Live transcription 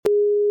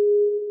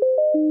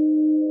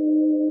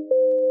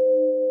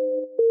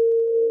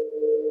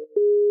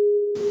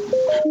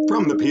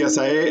From the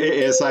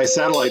PSIA ASI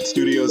Satellite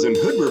Studios in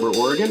Hood River,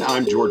 Oregon,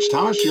 I'm George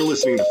Thomas. You're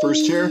listening to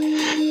First Chair.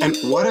 And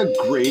what a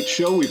great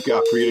show we've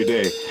got for you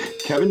today.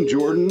 Kevin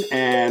Jordan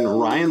and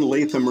Ryan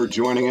Latham are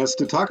joining us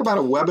to talk about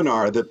a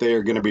webinar that they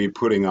are going to be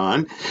putting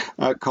on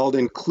called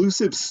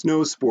Inclusive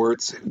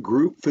Snowsports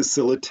Group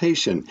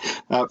Facilitation.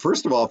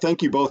 First of all,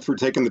 thank you both for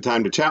taking the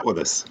time to chat with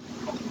us.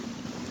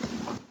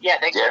 Yeah,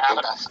 thanks for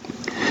having us.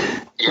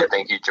 Yeah,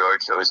 thank you,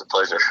 George. Always a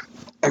pleasure.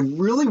 I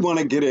really want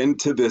to get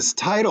into this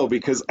title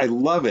because I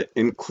love it.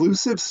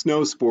 Inclusive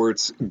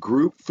Snowsports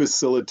Group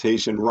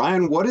Facilitation.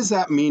 Ryan, what does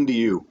that mean to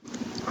you?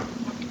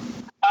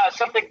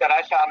 Something that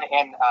I found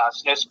in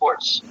snow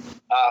sports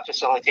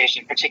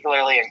facilitation,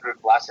 particularly in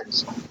group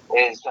lessons,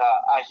 is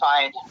I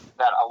find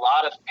that a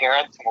lot of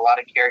parents and a lot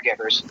of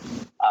caregivers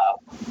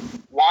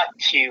want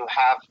to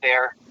have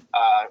their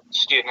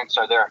students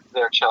or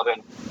their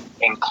children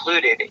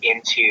included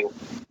into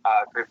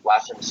group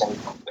lessons and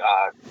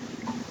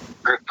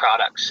group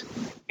products.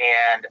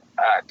 And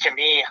to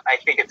me, I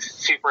think it's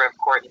super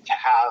important to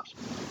have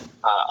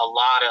a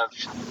lot of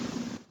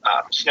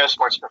snow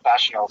sports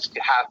professionals to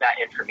have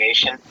that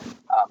information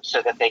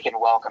so that they can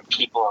welcome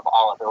people of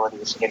all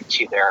abilities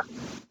into their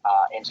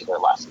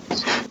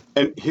lessons.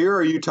 And here,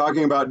 are you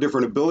talking about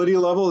different ability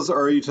levels,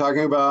 or are you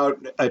talking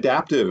about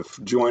adaptive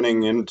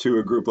joining into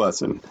a group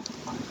lesson?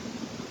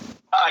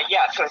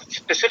 Yeah, so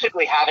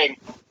specifically having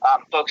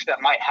folks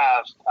that might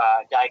have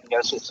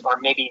diagnosis or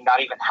maybe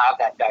not even have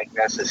that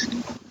diagnosis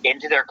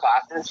into their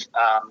classes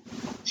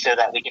so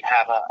that we can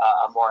have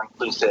a more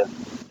inclusive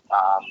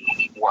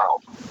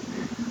world.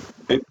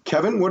 And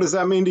Kevin, what does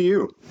that mean to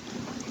you?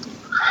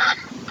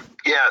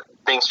 Yeah,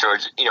 thanks,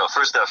 George.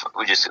 First off,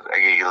 I give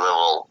you a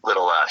little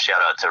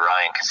shout out to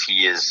Ryan because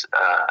he is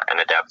an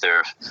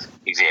adaptive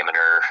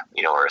examiner,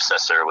 or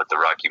assessor with the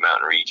Rocky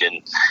Mountain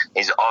region.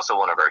 He's also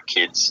one of our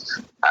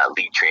kids'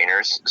 lead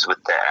trainers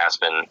with the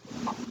Aspen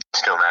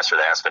Snowmaster,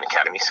 the Aspen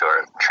Academy, so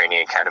our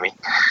training academy.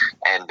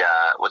 And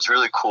what's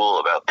really cool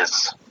about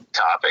this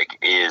topic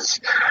is,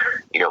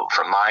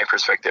 from my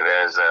perspective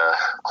as a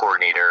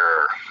coordinator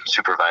or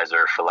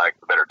supervisor, for lack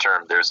of a better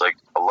term, there's like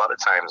a lot of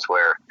times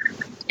where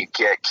you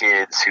get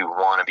kids who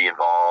want to be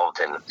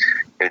involved and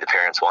maybe the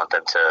parents want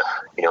them to,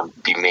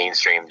 be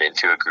mainstreamed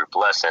into a group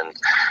lesson,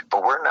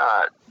 but we're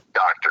not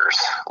doctors.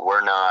 We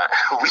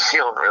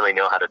don't really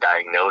know how to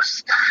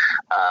diagnose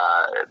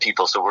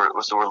people. So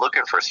we're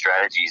looking for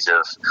strategies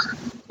of,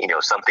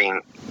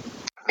 something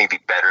maybe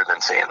better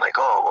than saying like,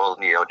 oh, well,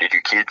 did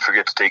your kid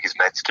forget to take his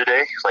meds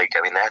today?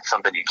 That's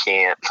something you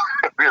can't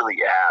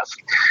really ask.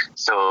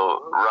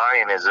 So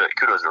Ryan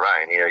kudos to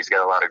Ryan. He's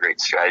got a lot of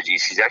great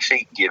strategies. He's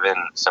actually given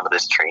some of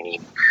this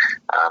training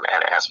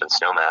at Aspen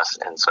Snowmass.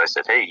 And so I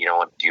said, hey, do you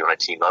want to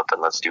team up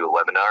and let's do a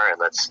webinar and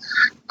let's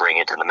bring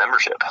it to the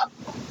membership.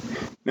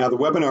 Now, the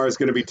webinar is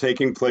going to be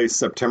taking place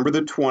September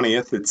the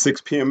 20th at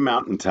 6 p.m.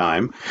 Mountain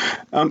Time.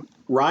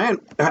 Ryan,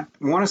 I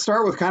want to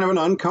start with kind of an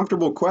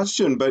uncomfortable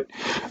question, but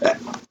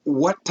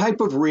what type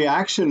of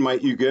reaction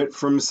might you get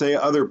from, say,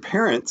 other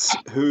parents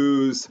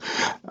whose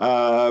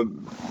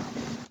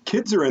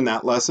kids are in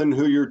that lesson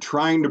who you're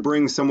trying to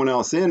bring someone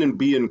else in and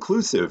be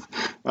inclusive?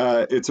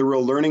 It's a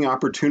real learning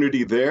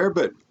opportunity there,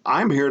 but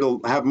I'm here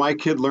to have my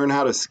kid learn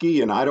how to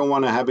ski, and I don't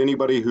want to have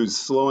anybody who's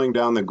slowing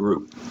down the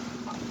group.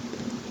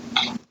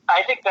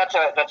 I think that's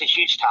a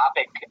huge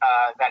topic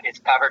that is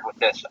covered with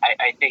this.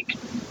 I think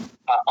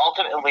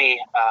ultimately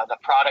the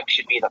product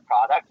should be the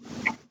product,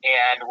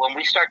 and when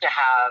we start to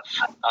have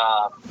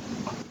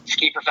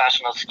ski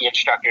professionals, ski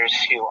instructors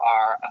who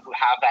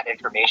have that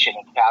information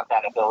and have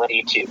that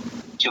ability to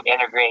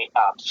integrate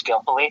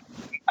skillfully,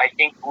 I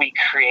think we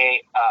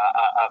create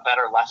a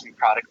better lesson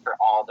product for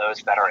all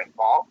those that are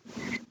involved.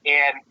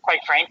 And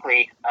quite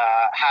frankly,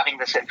 having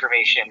this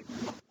information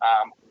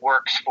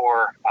works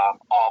for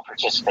all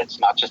participants,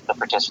 not just the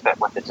participant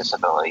with the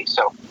disability.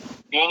 So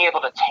being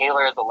able to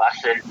tailor the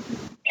lesson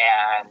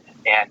and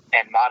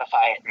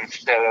modify it and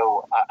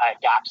so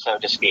adapt, so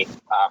to speak,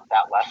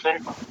 that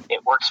lesson,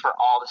 it works for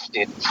all the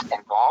students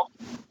involved,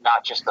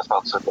 not just the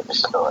folks with the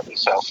disability.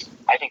 So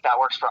I think that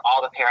works for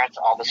all the parents,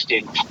 all the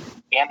students,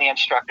 and the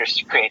instructors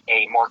to create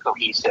a more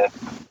cohesive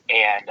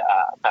and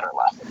better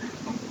lesson.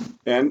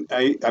 And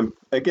I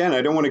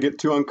don't want to get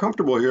too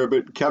uncomfortable here,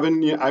 but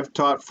Kevin, I've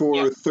taught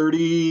for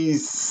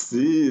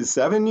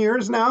 37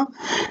 years now.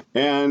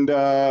 And,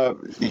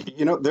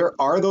 there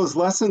are those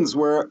lessons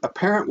where a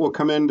parent will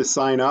come in to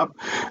sign up,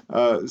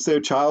 say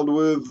a child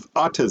with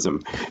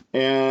autism,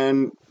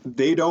 and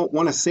they don't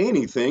want to say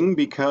anything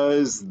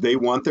because they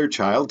want their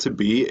child to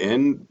be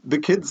in the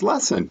kid's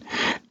lesson.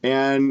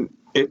 And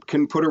it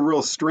can put a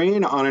real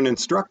strain on an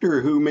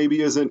instructor who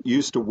maybe isn't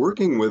used to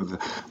working with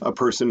a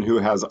person who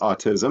has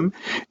autism.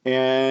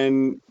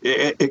 And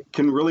it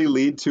can really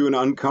lead to an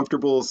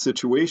uncomfortable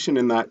situation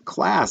in that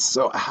class.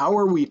 So how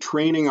are we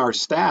training our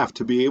staff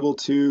to be able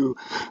to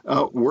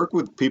work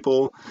with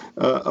people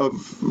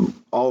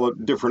of all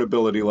different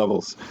ability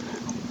levels?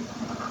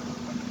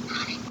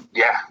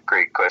 Yeah,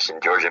 great question,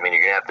 George. I mean,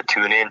 you're going to have to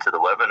tune in to the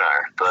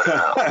webinar, but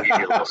I'll give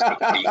you a little sneak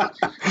peek.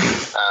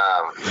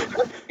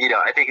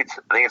 I think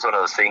it's one of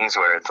those things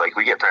where it's like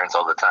we get parents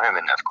all the time,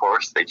 and of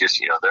course they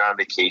just, they're on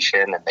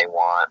vacation and they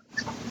want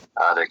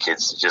their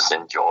kids to just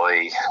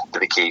enjoy the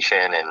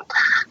vacation, and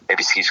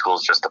maybe ski school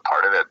is just a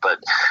part of it. But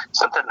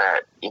something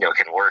that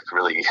can work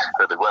really,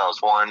 really well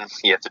is, one,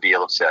 you have to be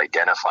able to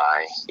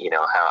identify,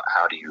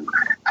 how do you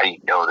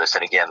know this?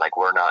 And again, like,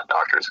 we're not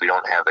doctors, we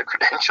don't have the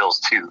credentials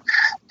to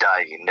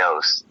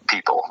diagnose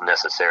people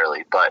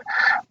necessarily, but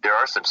there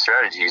are some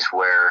strategies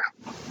where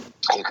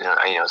you can,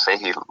 say,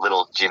 hey,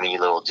 little Jimmy,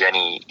 little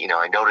Jenny,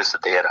 I noticed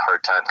that they had a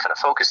hard time kind of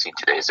focusing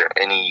today. Is there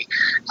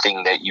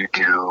anything that you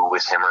do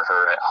with him or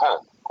her at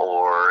home,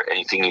 or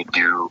anything you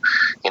do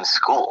in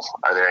school?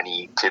 Are there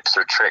any tips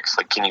or tricks?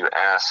 Like, can you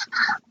ask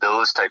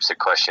those types of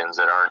questions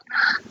that aren't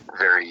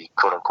very,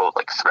 quote unquote,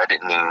 like,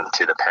 threatening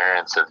to the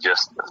parents, of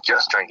just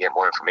trying to get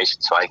more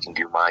information so I can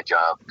do my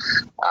job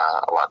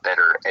a lot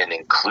better, and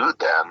include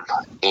them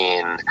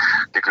in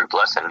the group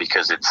lesson,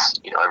 because it's,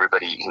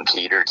 everybody can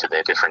cater to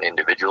the different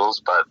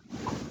individuals, but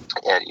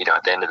at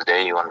the end of the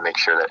day, you want to make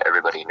sure that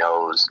everybody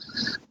knows,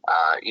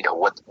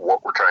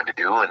 what we're trying to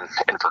do,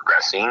 and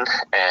progressing,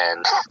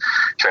 and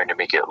trying to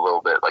make it a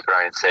little bit, like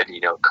Ryan said,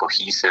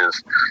 cohesive.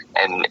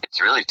 And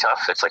it's really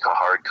tough. It's like a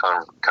hard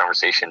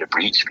conversation to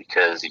breach,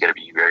 because you got to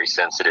be very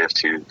sensitive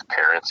to the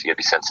parents, you got to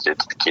be sensitive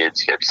to the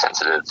kids, you got to be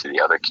sensitive to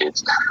the other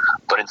kids.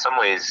 But in some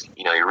ways,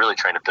 you're really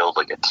trying to build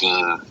like a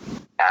team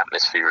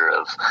atmosphere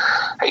of,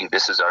 hey,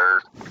 this is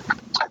our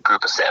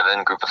group of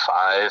 7, group of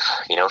 5,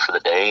 for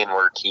the day, and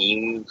we're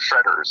team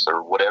shredders,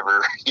 or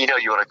whatever, you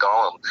want to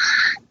call them.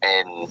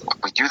 And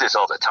we do this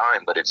all the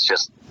time, but it's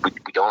just, we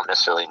don't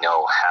necessarily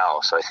know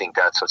how. So I think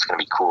that's what's going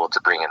to be cool, to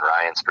bring in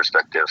Ryan's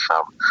perspective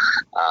from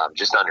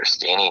just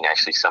understanding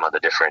actually some of the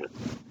different,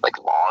 like,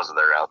 laws that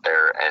are out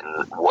there,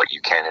 and what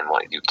you can and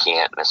what you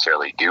can't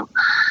necessarily do.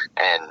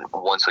 And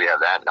once we have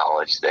that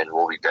knowledge, then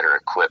we'll be better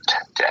equipped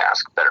to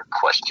ask better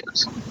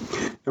questions.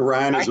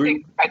 Ryan, I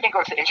think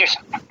what's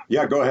interesting.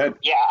 Yeah, go ahead.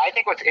 Yeah, I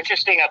think what's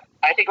interesting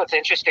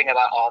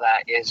about all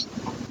that is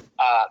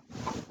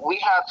we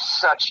have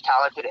such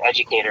talented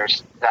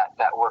educators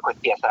that work with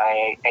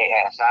PSI,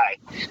 ASI,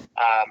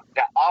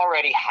 that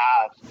already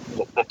have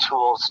the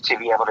tools to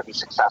be able to be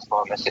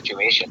successful in this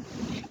situation.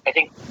 I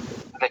think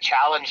the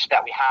challenge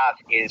that we have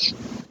is,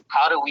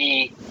 how do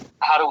we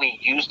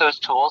use those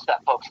tools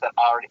that folks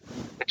already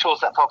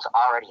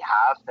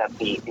have, that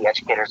the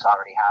educators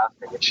already have,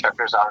 the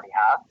instructors already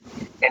have,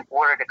 in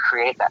order to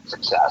create that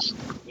success.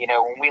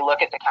 When we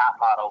look at the CAP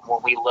model,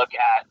 when we look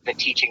at the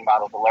teaching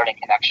model, the learning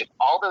connection,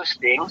 all those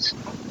things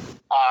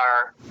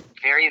are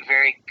very,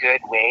 very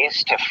good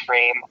ways to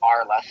frame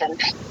our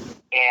lessons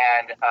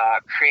and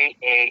create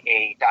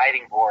a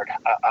diving board,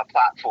 a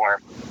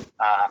platform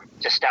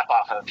to step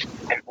off of,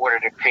 in order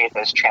to create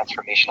those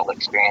transformational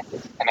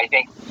experiences. And I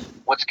think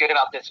what's good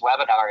about this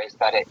webinar is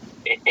that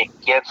it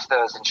gives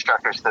those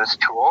instructors those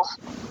tools,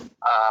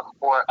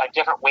 or a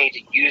different way to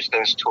use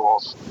those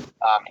tools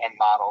and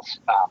models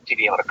to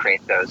be able to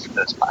create those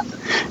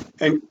classes.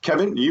 And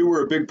Kevin, you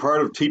were a big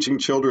part of teaching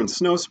children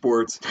snow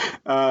sports.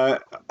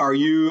 Are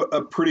you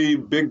a pretty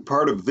big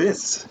part of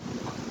this?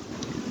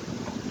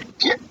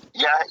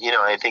 Yeah,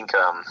 I think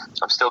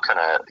I'm still kind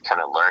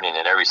of learning,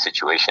 and every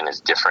situation is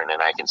different,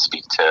 and I can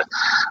speak to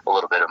a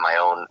little bit of my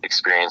own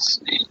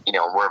experience.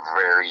 We're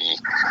very,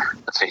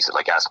 let's face it,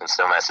 like Aspen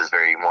Snowmass is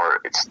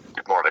it's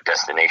more of a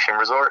destination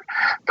resort,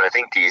 but I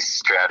think these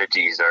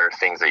strategies are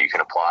things that you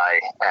can apply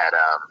at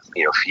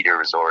feeder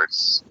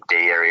resorts,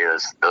 day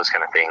areas, those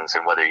kind of things.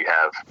 And whether you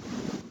have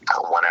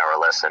a 1 hour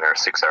lesson or a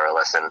 6 hour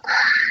lesson,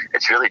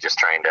 it's really just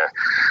trying to,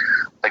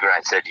 like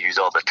Ryan said, use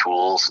all the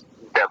tools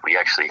that we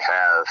actually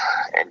have,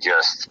 and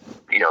just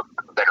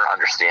better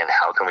understand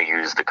how can we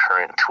use the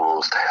current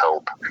tools to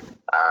help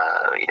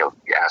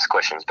ask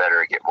questions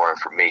better, get more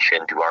information,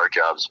 do our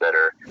jobs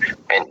better,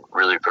 and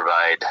really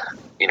provide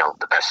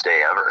the best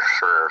day ever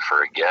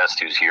for a guest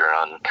who's here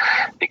on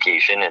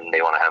vacation, and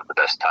they want to have the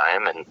best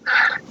time, and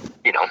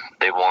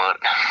they want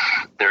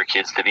their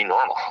kids to be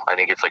normal. I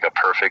think it's like a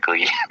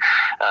perfectly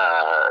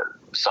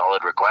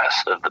solid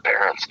request of the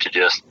parents to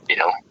just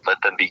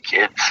let them be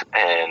kids,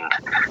 and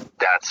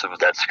that's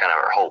kind of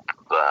our hope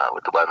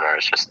with the webinar,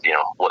 is just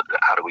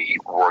how do we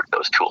work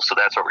those tools. So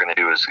that's what we're going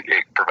to do, is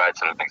provide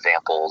some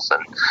examples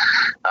and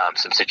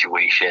some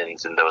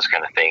situations and those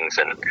kind of things,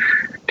 and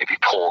maybe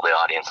pull the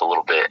audience a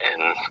little bit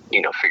and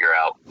figure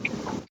out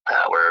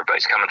where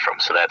everybody's coming from.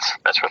 So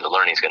that's where the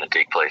learning is going to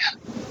take place.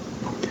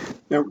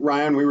 Now,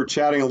 Ryan, we were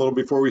chatting a little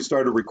before we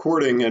started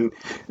recording, and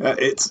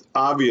it's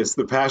obvious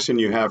the passion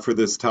you have for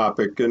this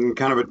topic, and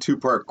kind of a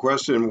two-part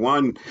question.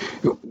 One,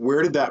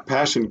 where did that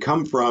passion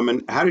come from,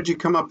 and how did you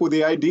come up with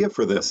the idea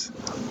for this?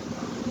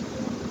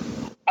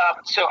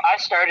 So I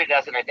started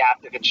as an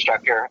adaptive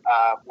instructor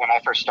when I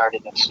first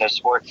started in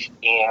Snowsports,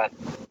 and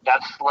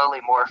that slowly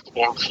morphed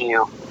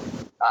into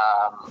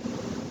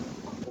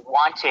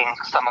wanting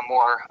some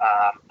more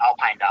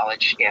alpine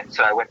knowledge. And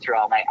so I went through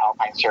all my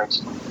alpine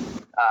certs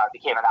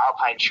became an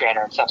alpine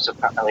trainer and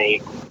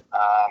subsequently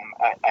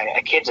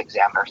a kids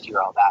examiner through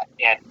all that.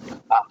 And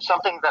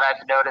something that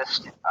I've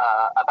noticed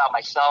about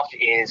myself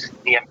is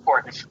the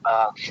importance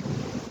of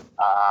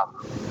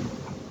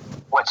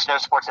what snow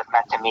sports have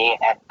meant to me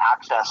and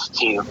access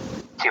to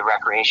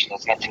recreation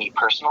has meant to me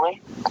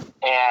personally.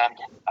 And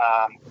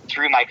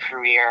through my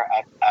career,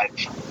 I've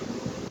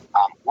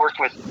worked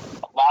with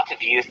lots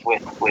of youth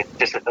with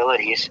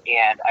disabilities,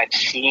 and I've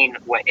seen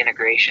what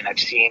integration, I've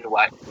seen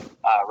what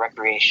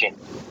recreation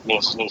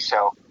means to me,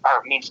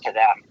 or means to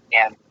them.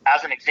 And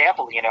as an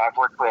example, I've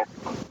worked with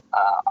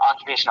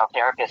occupational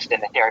therapists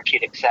in a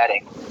therapeutic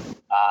setting,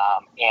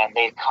 and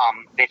they've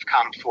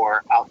come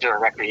for outdoor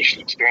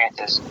recreation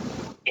experiences.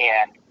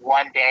 And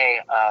one day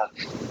of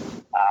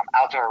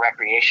outdoor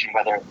recreation,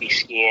 whether it be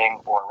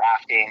skiing or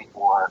rafting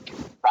or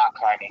rock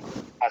climbing,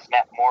 has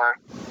meant more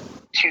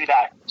to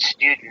that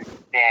student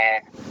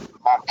than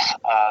months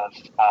of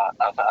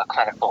a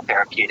clinical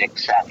therapeutic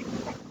setting.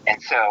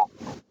 And so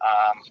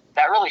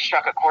that really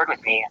struck a chord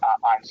with me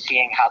on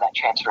seeing how that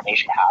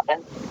transformation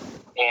happened.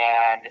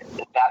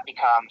 And that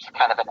becomes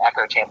kind of an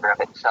echo chamber of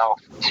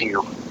itself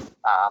to,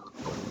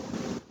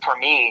 for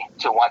me,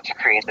 to want to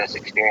create those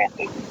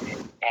experiences.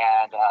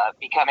 And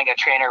becoming a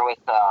trainer with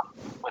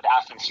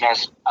Aspen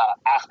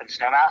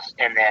Snowmass,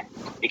 and then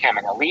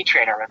becoming a lead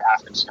trainer with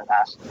Aspen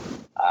Snowmass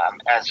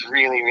has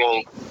really,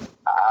 really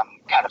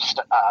kind of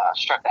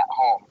struck that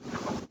home.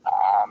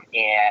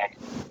 And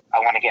I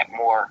want to get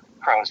more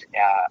pros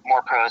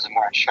and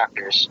more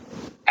instructors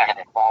kind of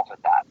involved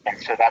with that.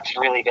 And so that's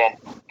really been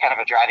kind of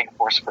a driving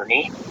force for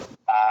me.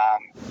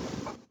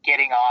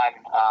 Getting on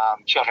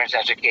children's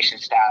education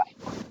staff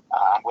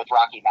with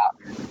Rocky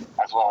Mountain,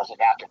 as well as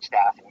adaptive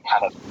staff, and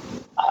kind of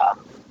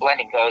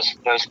blending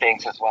those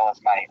things as well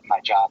as my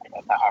job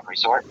at the Harbor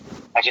Resort.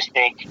 I just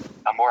think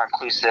a more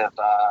inclusive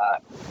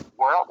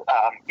world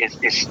is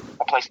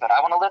a place that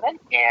I want to live in,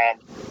 and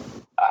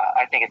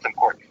I think it's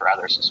important for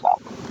others as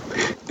well.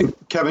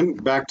 Kevin,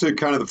 back to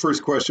kind of the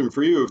first question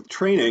for you of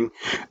training.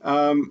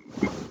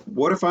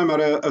 What if I'm at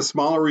a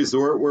smaller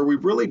resort where we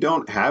really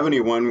don't have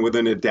anyone with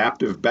an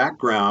adaptive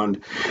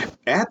background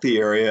at the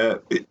area?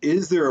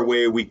 Is there a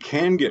way we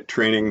can get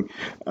training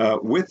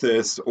with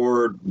this,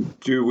 or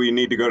do we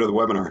need to go to the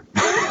webinar?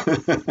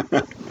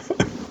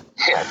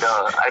 Yeah,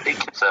 no, I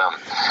think it's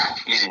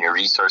using your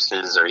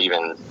resources or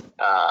even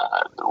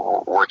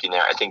working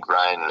there. I think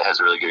Ryan has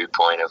a really good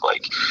point of,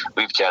 like,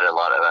 we've chatted a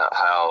lot about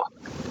how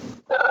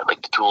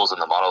like the tools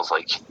and the models,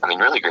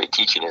 really great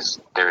teaching is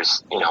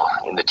there's,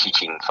 in the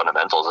teaching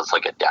fundamentals, it's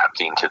like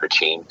adapting to the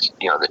change,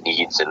 the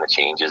needs and the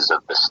changes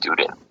of the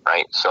student,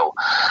 right? So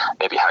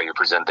maybe how you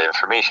present the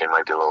information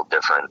might be a little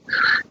different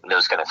and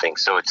those kind of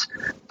things. So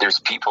there's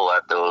people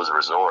at those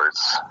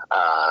resorts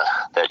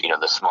that,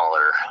 the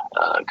smaller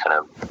kind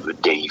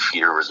of day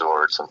feeder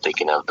resorts. I'm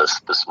thinking of the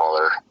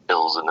smaller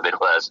hills in the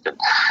Midwest and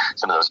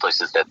some of those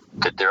places that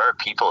there are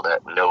people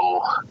that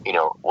know,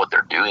 what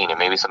they're doing, and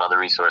maybe some other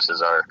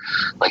resources are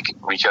like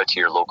reach out to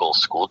your local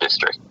school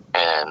district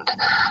and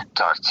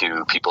talk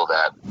to people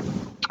that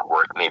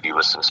work maybe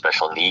with some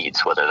special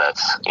needs, whether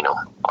that's,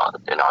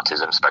 an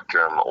autism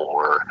spectrum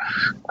or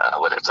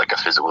whether it's like a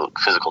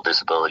physical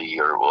disability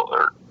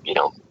or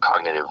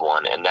cognitive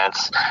one. And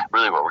that's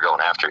really what we're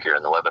going after here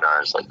in the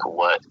webinar is like,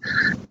 what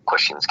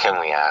questions can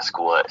we ask?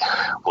 What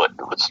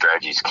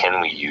strategies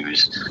can we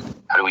use?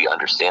 How do we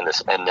understand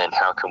this? And then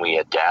how can we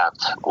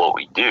adapt what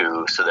we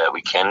do so that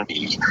we can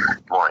be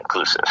more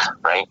inclusive,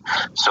 right?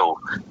 So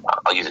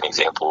I'll use an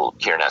example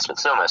here in Aspen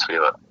Snowmass. We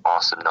have an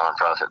awesome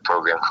nonprofit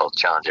program called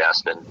Challenge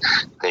Aspen.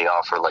 They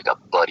offer like a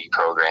buddy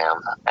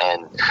program.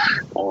 And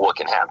what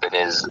can happen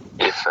is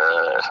if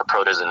a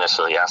pro doesn't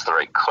necessarily ask the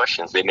right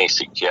questions, they may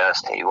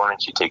suggest, hey, why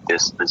don't you take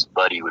this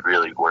buddy would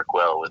really work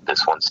well with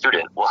this one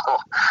student.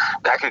 Well,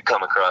 that could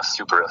come across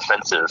super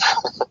offensive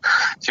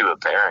to a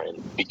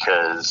parent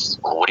because,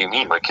 well, what do you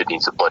mean my kid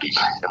needs a buddy?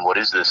 And what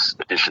is this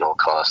additional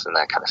cost and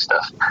that kind of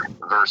stuff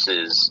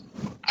versus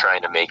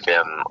trying to make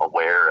them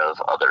aware of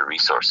other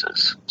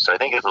resources. So I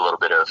think it's a little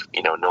bit of,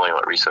 knowing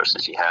what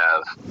resources you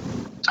have,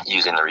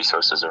 using the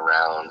resources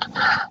around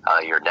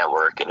your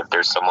network. And if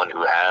there's someone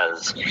who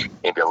has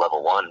maybe a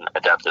level 1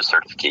 adaptive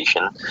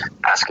certification,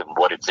 ask them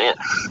what it's in.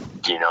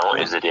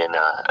 Is it in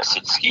a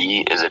sit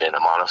ski? Is it in a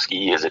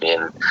monoski? Is it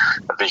in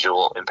a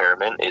visual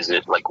impairment? Is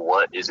it like,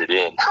 what is it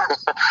in?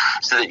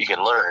 So that you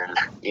can learn,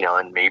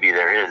 and maybe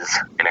there is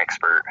an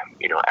expert,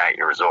 at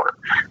your resort.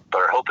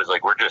 But our hope is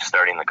we're just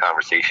starting the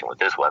conversation with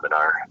this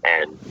webinar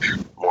and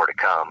more to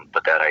come.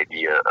 But that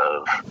idea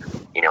of,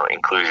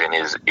 inclusion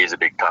is a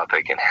big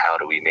topic, and how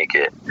do we make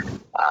it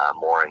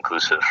more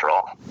inclusive for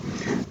all?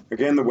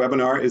 Again, the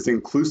webinar is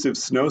Inclusive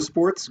Snow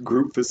Sports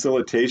Group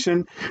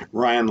Facilitation.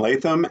 Ryan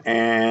Latham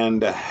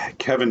and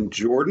Kevin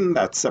Jordan.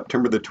 That's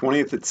September the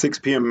 20th at 6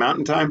 p.m.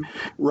 Mountain Time.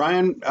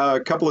 Ryan, a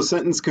couple of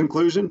sentence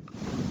conclusion.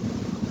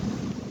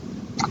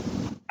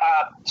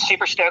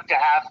 Super stoked to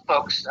have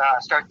folks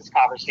start this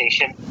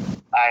conversation.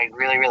 I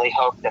really, really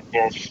hope that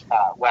this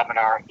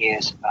webinar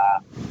is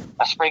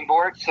a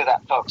springboard so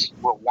that folks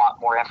will want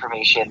more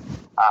information,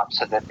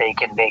 so that they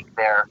can make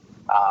their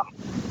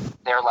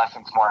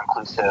lessons more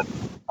inclusive,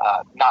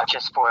 not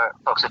just for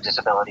folks with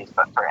disabilities,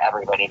 but for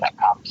everybody that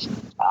comes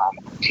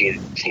to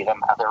see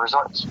them at their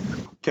resorts.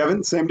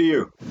 Kevin, same to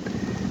you.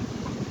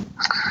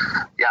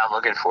 Yeah, I'm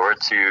looking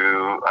forward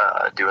to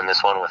doing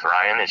this one with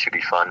Ryan. It should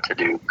be fun to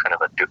do kind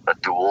of a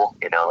duel,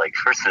 like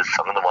versus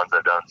some of the ones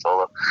I've done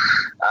solo.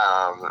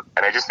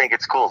 And I just think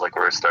it's cool. Like,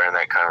 we're starting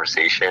that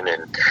conversation,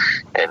 and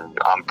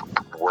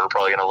we're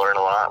probably going to learn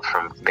a lot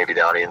from maybe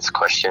the audience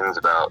questions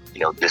about,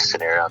 this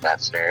scenario and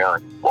that scenario.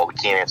 And while we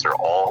can't answer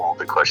all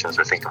the questions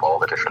or think of all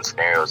the different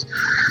scenarios,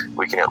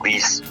 we can at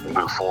least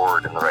move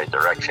forward in the right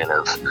direction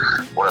of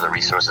what other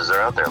resources are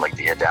out there, like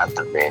the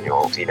adaptive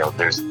manual.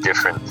 There's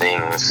different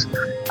things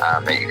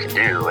that you can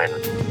do, and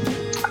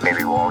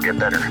maybe we'll all get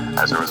better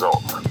as a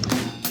result.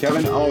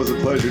 Kevin, always a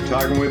pleasure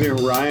talking with you.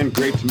 Ryan,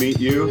 great to meet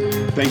you.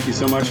 Thank you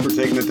so much for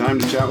taking the time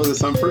to chat with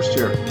us on First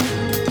Chair.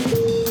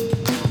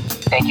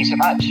 Thank you so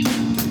much.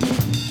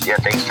 Yeah,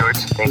 thanks, George.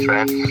 Thanks,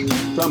 Ryan.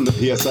 From the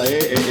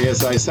PSIA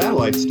AASI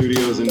Satellite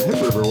Studios in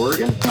Hood River,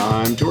 Oregon,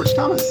 I'm George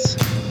Thomas.